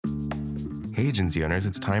Hey, agency owners,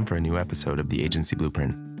 it's time for a new episode of the Agency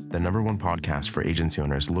Blueprint, the #1 podcast for agency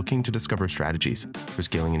owners looking to discover strategies for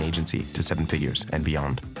scaling an agency to 7 figures and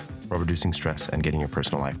beyond, while reducing stress and getting your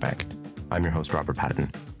personal life back. I'm your host, Robert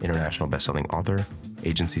Patton, international bestselling author,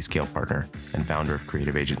 agency scale partner, and founder of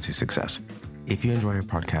Creative Agency Success. If you enjoy our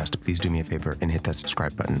podcast, please do me a favor and hit that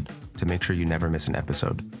subscribe button to make sure you never miss an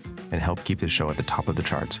episode and help keep this show at the top of the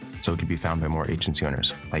charts so it can be found by more agency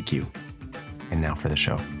owners like you. And now for the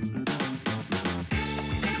show.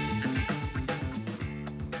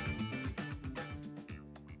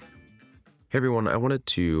 Hey everyone, I wanted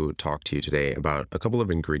to talk to you today about a couple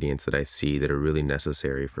of ingredients that I see that are really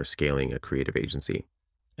necessary for scaling a creative agency.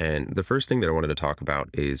 And the first thing that I wanted to talk about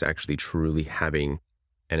is actually truly having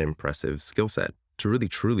an impressive skill set, to really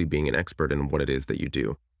truly being an expert in what it is that you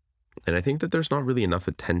do. And I think that there's not really enough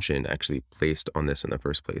attention actually placed on this in the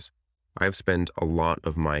first place. I've spent a lot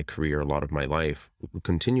of my career, a lot of my life,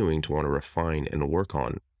 continuing to want to refine and work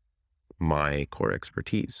on my core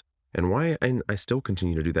expertise. And why I still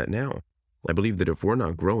continue to do that now. I believe that if we're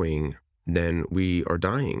not growing, then we are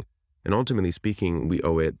dying. And ultimately speaking, we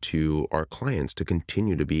owe it to our clients to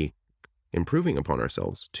continue to be improving upon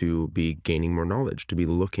ourselves, to be gaining more knowledge, to be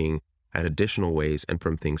looking at additional ways and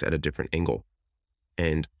from things at a different angle.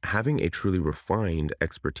 And having a truly refined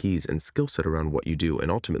expertise and skill set around what you do. And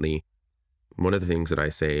ultimately, one of the things that I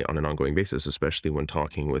say on an ongoing basis, especially when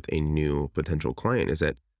talking with a new potential client, is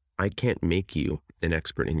that I can't make you an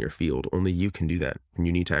expert in your field. Only you can do that. And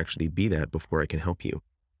you need to actually be that before I can help you.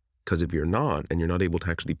 Because if you're not, and you're not able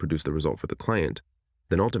to actually produce the result for the client,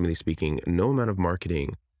 then ultimately speaking, no amount of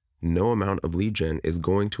marketing, no amount of lead gen is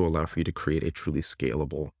going to allow for you to create a truly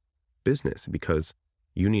scalable business, because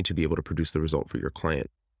you need to be able to produce the result for your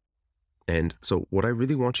client. And so what I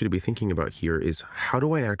really want you to be thinking about here is, how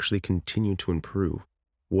do I actually continue to improve?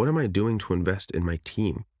 What am I doing to invest in my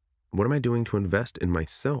team? What am I doing to invest in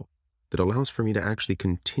myself that allows for me to actually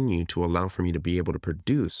continue to allow for me to be able to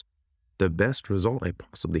produce the best result I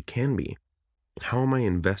possibly can be? How am I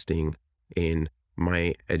investing in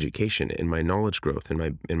my education, in my knowledge growth,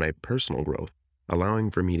 in my personal growth, allowing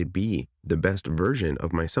for me to be the best version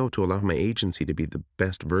of myself, to allow my agency to be the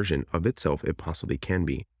best version of itself it possibly can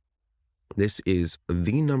be? This is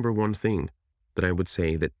the #1 thing that I would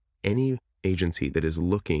say that any agency that is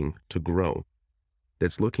looking to grow,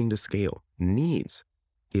 that's looking to scale, needs,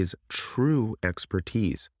 is true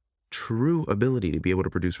expertise, true ability to be able to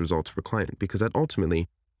produce results for clients, because that ultimately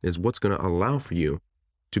is what's going to allow for you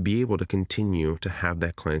to be able to continue to have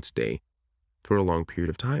that client stay for a long period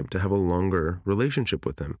of time, to have a longer relationship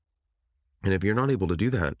with them. And if you're not able to do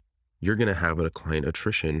that, you're going to have a client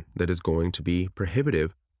attrition that is going to be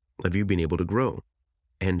prohibitive of you being able to grow.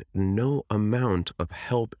 And no amount of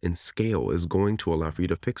help and scale is going to allow for you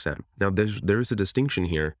to fix that. Now, there is a distinction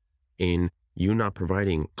here in you not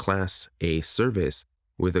providing class A service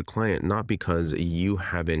with a client, not because you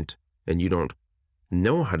haven't and you don't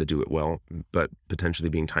know how to do it well, but potentially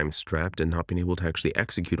being time strapped and not being able to actually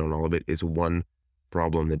execute on all of it is one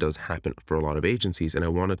problem that does happen for a lot of agencies. And I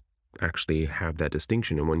want to actually have that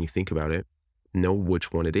distinction. And when you think about it, know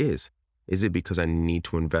which one it is. Is it because I need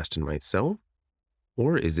to invest in myself?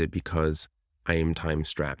 Or is it because I am time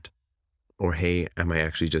strapped? Or, hey, am I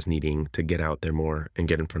actually just needing to get out there more and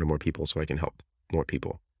get in front of more people so I can help more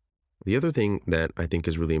people? The other thing that I think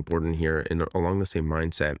is really important here, and along the same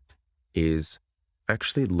mindset, is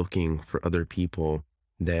actually looking for other people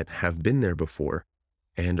that have been there before,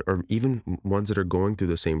 and or even ones that are going through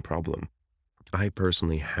the same problem. I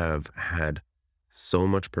personally have had so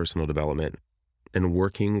much personal development and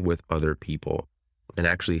working with other people and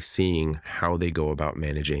actually seeing how they go about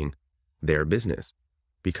managing their business.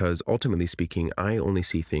 Because ultimately speaking, I only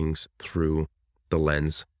see things through the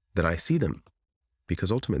lens that I see them.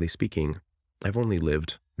 Because ultimately speaking, I've only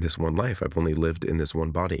lived this one life. I've only lived in this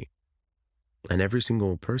one body. And every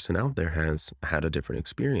single person out there has had a different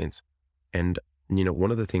experience. And,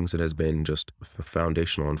 one of the things that has been just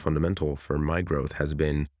foundational and fundamental for my growth has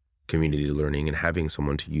been community learning and having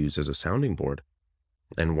someone to use as a sounding board.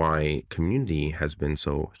 And why community has been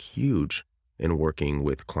so huge in working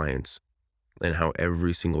with clients, and how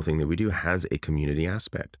every single thing that we do has a community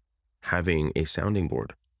aspect. Having a sounding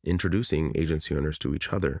board, introducing agency owners to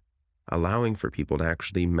each other, allowing for people to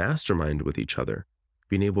actually mastermind with each other,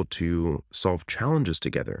 being able to solve challenges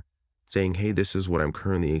together, saying, hey, this is what I'm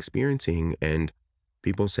currently experiencing. And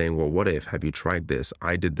people saying, well, what if, have you tried this?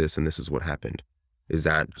 I did this and this is what happened. Is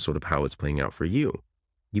that sort of how it's playing out for you?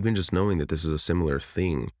 Even just knowing that this is a similar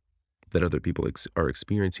thing that other people are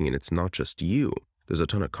experiencing, and it's not just you, there's a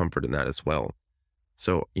ton of comfort in that as well.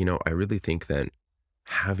 So, I really think that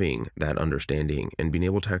having that understanding and being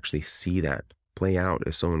able to actually see that play out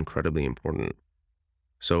is so incredibly important.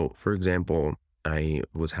 So, for example, I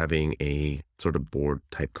was having a sort of board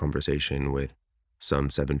type conversation with some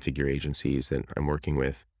seven figure agencies that I'm working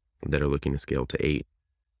with that are looking to scale to eight.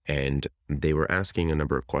 And they were asking a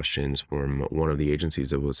number of questions from one of the agencies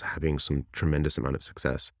that was having some tremendous amount of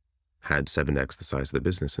success, had 7x the size of the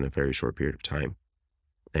business in a very short period of time.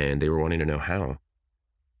 And they were wanting to know how,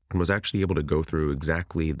 and was actually able to go through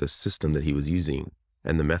exactly the system that he was using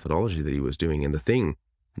and the methodology that he was doing. And the thing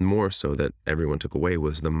more so that everyone took away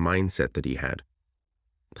was the mindset that he had,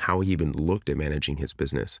 how he even looked at managing his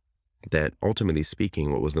business. That ultimately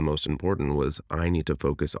speaking, what was the most important was I need to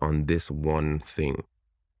focus on this one thing.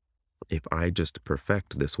 If I just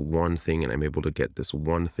perfect this one thing and I'm able to get this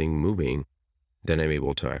one thing moving, then I'm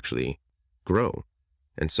able to actually grow.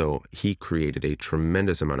 And so he created a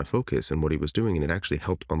tremendous amount of focus in what he was doing, and it actually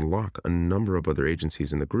helped unlock a number of other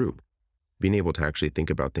agencies in the group, being able to actually think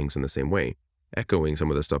about things in the same way, echoing some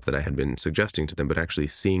of the stuff that I had been suggesting to them, but actually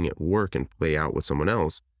seeing it work and play out with someone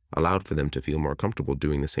else allowed for them to feel more comfortable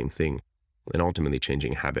doing the same thing and ultimately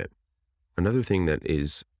changing a habit. Another thing that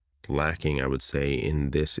is lacking, I would say, in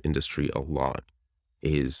this industry a lot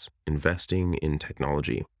is investing in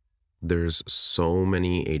technology. There's so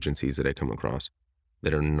many agencies that I come across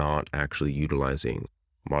that are not actually utilizing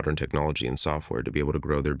modern technology and software to be able to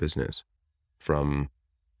grow their business, from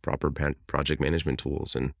proper project management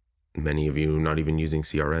tools, and many of you not even using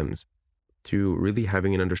CRMs, to really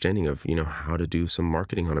having an understanding of, how to do some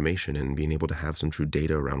marketing automation and being able to have some true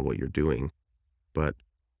data around what you're doing. But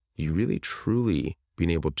you really truly being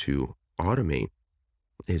able to automate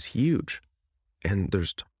is huge. And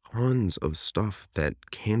there's tons of stuff that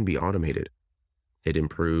can be automated. It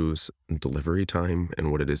improves delivery time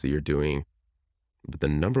and what it is that you're doing. But the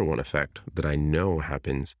number one effect that I know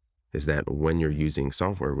happens is that when you're using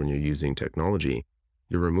software, when you're using technology,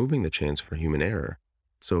 you're removing the chance for human error.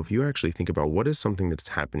 So if you actually think about what is something that's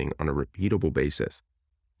happening on a repeatable basis,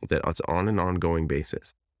 that it's on an ongoing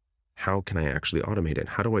basis, how can I actually automate it?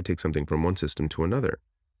 How do I take something from one system to another?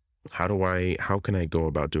 How can I go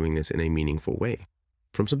about doing this in a meaningful way?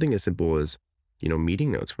 From something as simple as,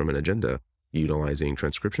 meeting notes from an agenda, utilizing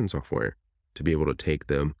transcription software to be able to take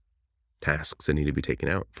the tasks that need to be taken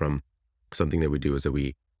out. From something that we do is that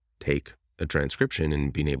we take a transcription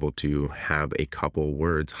and being able to have a couple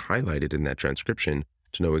words highlighted in that transcription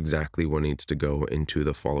to know exactly what needs to go into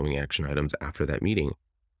the following action items after that meeting.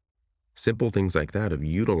 Simple things like that, of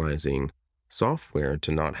utilizing software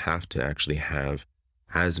to not have to actually have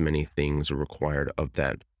as many things required of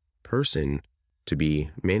that person to be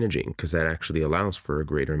managing, because that actually allows for a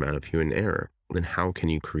greater amount of human error. Then how can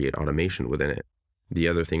you create automation within it? The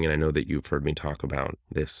other thing, and I know that you've heard me talk about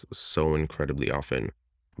this so incredibly often,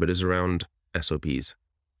 but is around SOPs,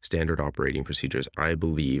 standard operating procedures. I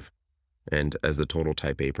believe, and as the total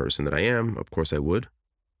type A person that I am, of course I would,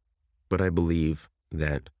 but I believe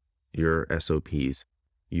that your SOPs,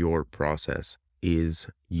 your process, is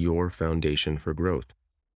your foundation for growth.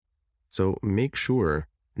 So make sure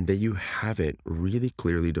that you have it really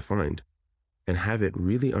clearly defined and have it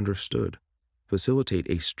really understood. Facilitate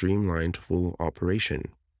a streamlined full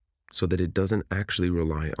operation so that it doesn't actually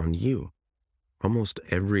rely on you. Almost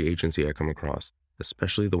every agency I come across,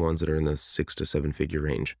 especially the ones that are in the 6 to 7 figure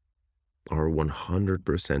range, are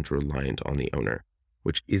 100% reliant on the owner,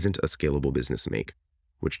 which isn't a scalable business make,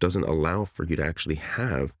 which doesn't allow for you to actually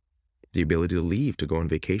have the ability to leave to go on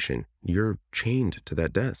vacation. You're chained to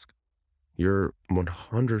that desk. You're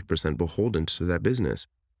 100% beholden to that business.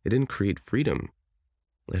 It didn't create freedom.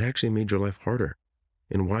 It actually made your life harder.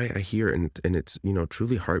 And why I hear, and it's,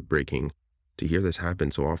 truly heartbreaking to hear this happen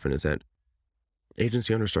so often, is that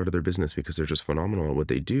agency owners started their business because they're just phenomenal at what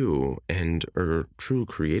they do and are true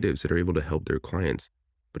creatives that are able to help their clients,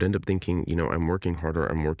 but end up thinking, I'm working harder,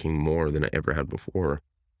 I'm working more than I ever had before.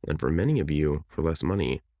 And for many of you, for less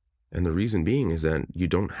money. And the reason being is that you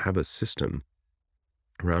don't have a system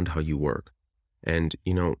around how you work. And,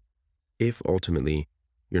 if ultimately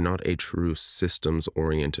you're not a true systems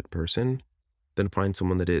oriented person, then find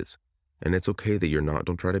someone that is. And it's okay that you're not.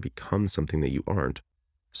 Don't try to become something that you aren't.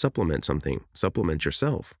 Supplement something, supplement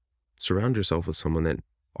yourself. Surround yourself with someone that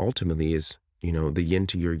ultimately is, the yin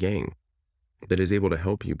to your yang, that is able to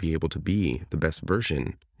help you be able to be the best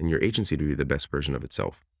version, and your agency to be the best version of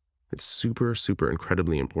itself. It's super, super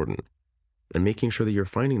incredibly important. And making sure that you're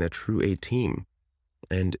finding that true A team.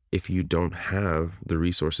 And if you don't have the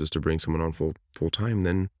resources to bring someone on full time,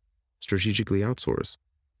 then strategically outsource.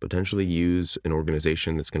 Potentially use an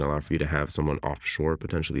organization that's going to allow for you to have someone offshore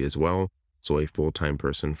potentially as well. So a full-time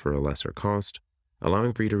person for a lesser cost,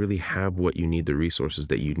 allowing for you to really have what you need, the resources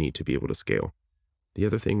that you need to be able to scale. The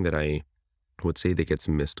other thing that I would say that gets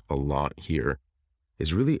missed a lot here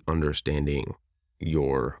is really understanding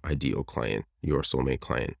your ideal client, your soulmate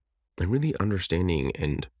client, and really understanding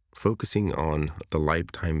and focusing on the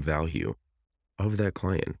lifetime value of that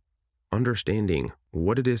client, understanding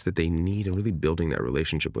what it is that they need and really building that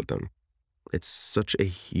relationship with them. It's such a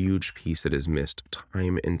huge piece that is missed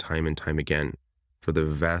time and time and time again for the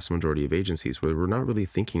vast majority of agencies, where we're not really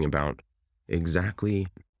thinking about exactly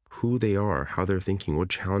who they are, how they're thinking, what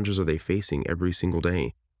challenges are they facing every single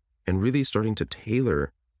day, and really starting to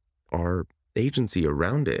tailor our agency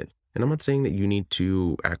around it. And I'm not saying that you need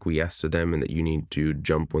to acquiesce to them and that you need to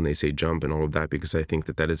jump when they say jump and all of that, because I think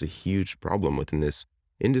that that is a huge problem within this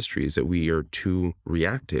industry, is that we are too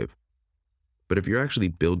reactive. But if you're actually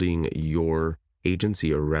building your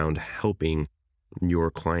agency around helping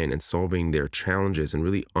your client and solving their challenges and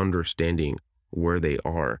really understanding where they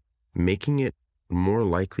are, making it more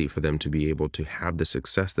likely for them to be able to have the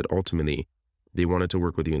success that ultimately they wanted to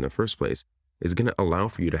work with you in the first place, is going to allow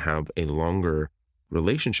for you to have a longer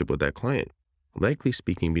relationship with that client. Likely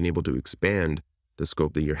speaking, being able to expand the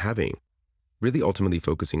scope that you're having, really ultimately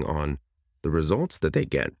focusing on the results that they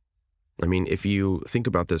get. I mean, if you think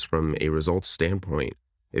about this from a results standpoint,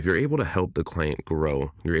 if you're able to help the client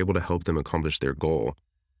grow, you're able to help them accomplish their goal,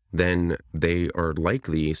 then they are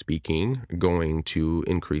likely speaking going to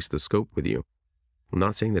increase the scope with you. I'm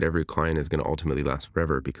not saying that every client is going to ultimately last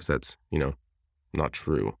forever, because that's, not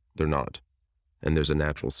true. They're not. And there's a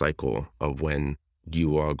natural cycle of when you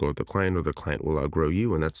will outgrow the client or the client will outgrow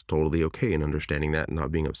you, and that's totally okay, and understanding that and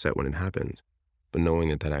not being upset when it happens, but knowing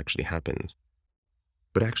that that actually happens.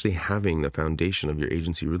 But actually having the foundation of your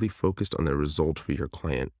agency really focused on the result for your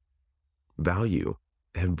client, value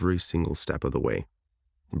every single step of the way,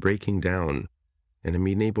 breaking down and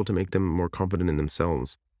being able to make them more confident in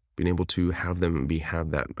themselves, being able to have them have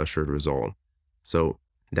that assured result. So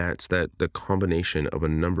that's the combination of a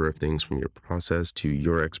number of things, from your process to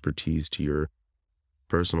your expertise to your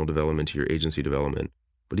personal development to your agency development,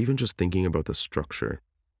 but even just thinking about the structure.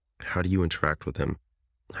 How do you interact with them?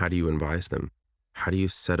 How do you advise them? How do you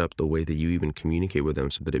set up the way that you even communicate with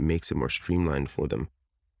them so that it makes it more streamlined for them?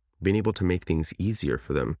 Being able to make things easier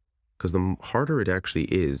for them, because the harder it actually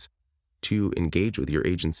is to engage with your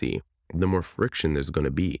agency, the more friction there's going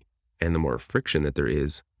to be. And the more friction that there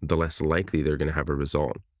is, the less likely they're going to have a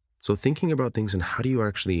result. So thinking about things and how do you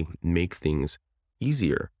actually make things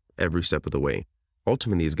easier every step of the way,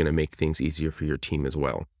 ultimately is going to make things easier for your team as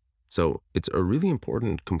well. So it's a really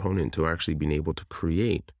important component to actually being able to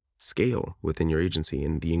create scale within your agency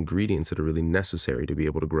and the ingredients that are really necessary to be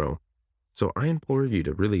able to grow. So I implore you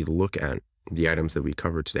to really look at the items that we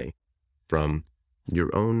covered today, from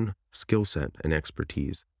your own skill set and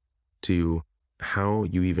expertise to how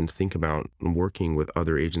you even think about working with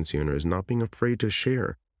other agency owners, not being afraid to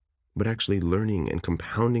share, but actually learning and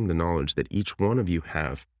compounding the knowledge that each one of you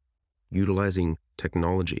have, utilizing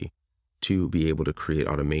technology to be able to create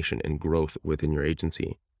automation and growth within your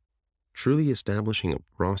agency. Truly establishing a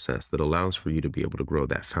process that allows for you to be able to grow,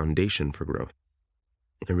 that foundation for growth,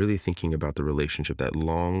 and really thinking about the relationship, that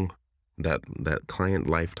client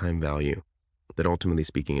lifetime value that ultimately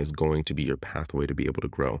speaking is going to be your pathway to be able to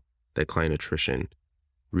grow, that client attrition,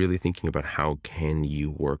 really thinking about how can you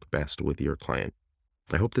work best with your client.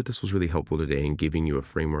 I hope that this was really helpful today in giving you a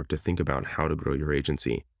framework to think about how to grow your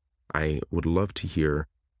agency. I would love to hear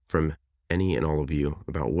from any and all of you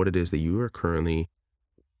about what it is that you are currently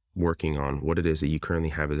working on, what it is that you currently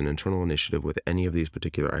have as an internal initiative with any of these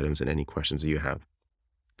particular items, and any questions that you have.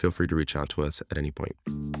 Feel free to reach out to us at any point.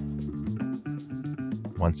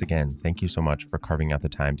 Once again, thank you so much for carving out the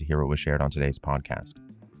time to hear what was shared on today's podcast.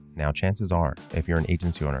 Now, chances are, if you're an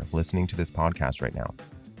agency owner listening to this podcast right now,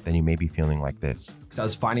 then you may be feeling like this. Because I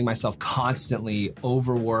was finding myself constantly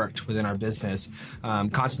overworked within our business,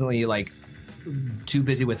 constantly too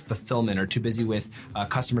busy with fulfillment or too busy with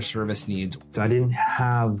customer service needs. So I didn't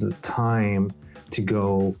have the time to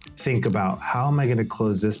go think about how am I going to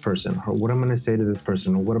close this person, or what I'm going to say to this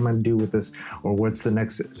person, or what am I going to do with this, or what's the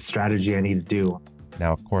next strategy I need to do.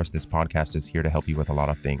 Now, of course, this podcast is here to help you with a lot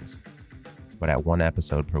of things, but at one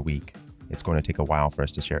episode per week, it's going to take a while for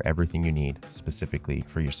us to share everything you need specifically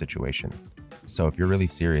for your situation. So if you're really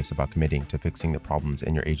serious about committing to fixing the problems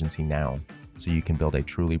in your agency now, so you can build a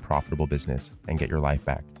truly profitable business and get your life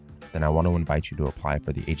back, then I want to invite you to apply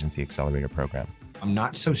for the Agency Accelerator program. I'm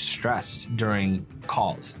not so stressed during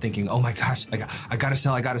calls thinking, oh my gosh, I gotta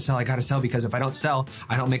sell, because if I don't sell,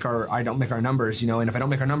 I don't make our numbers, and if I don't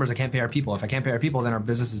make our numbers, I can't pay our people. If I can't pay our people, then our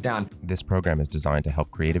business is down. This program is designed to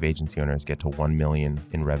help creative agency owners get to 1 million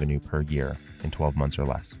in revenue per year in 12 months or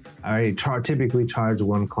less. I typically charge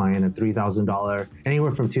one client a $3,000,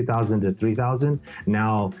 anywhere from $2,000 to $3,000.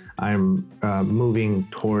 Now I'm moving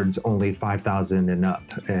towards only $5,000 and up.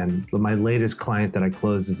 And my latest client that I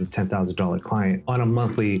closed is a $10,000 client on a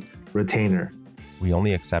monthly retainer. We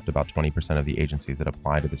only accept about 20% of the agencies that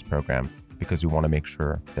apply to this program because we want to make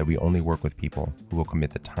sure that we only work with people who will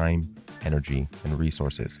commit the time, energy, and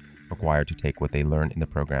resources required to take what they learn in the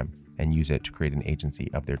program and use it to create an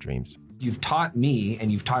agency of their dreams. You've taught me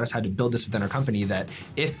and you've taught us how to build this within our company that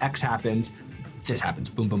if X happens, this happens,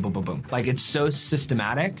 boom, boom, boom, boom, boom. Like it's so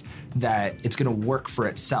systematic that it's going to work for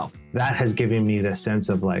itself. That has given me the sense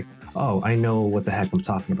of like, oh, I know what the heck I'm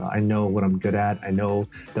talking about. I know what I'm good at. I know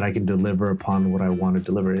that I can deliver upon what I want to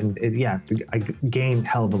deliver. And I gained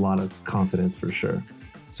hell of a lot of confidence for sure.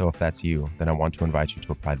 So if that's you, then I want to invite you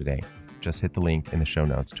to apply today. Just hit the link in the show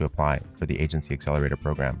notes to apply for the Agency Accelerator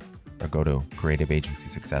program or go to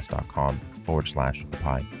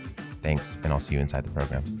creativeagencysuccess.com/apply. Thanks, and I'll see you inside the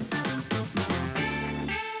program.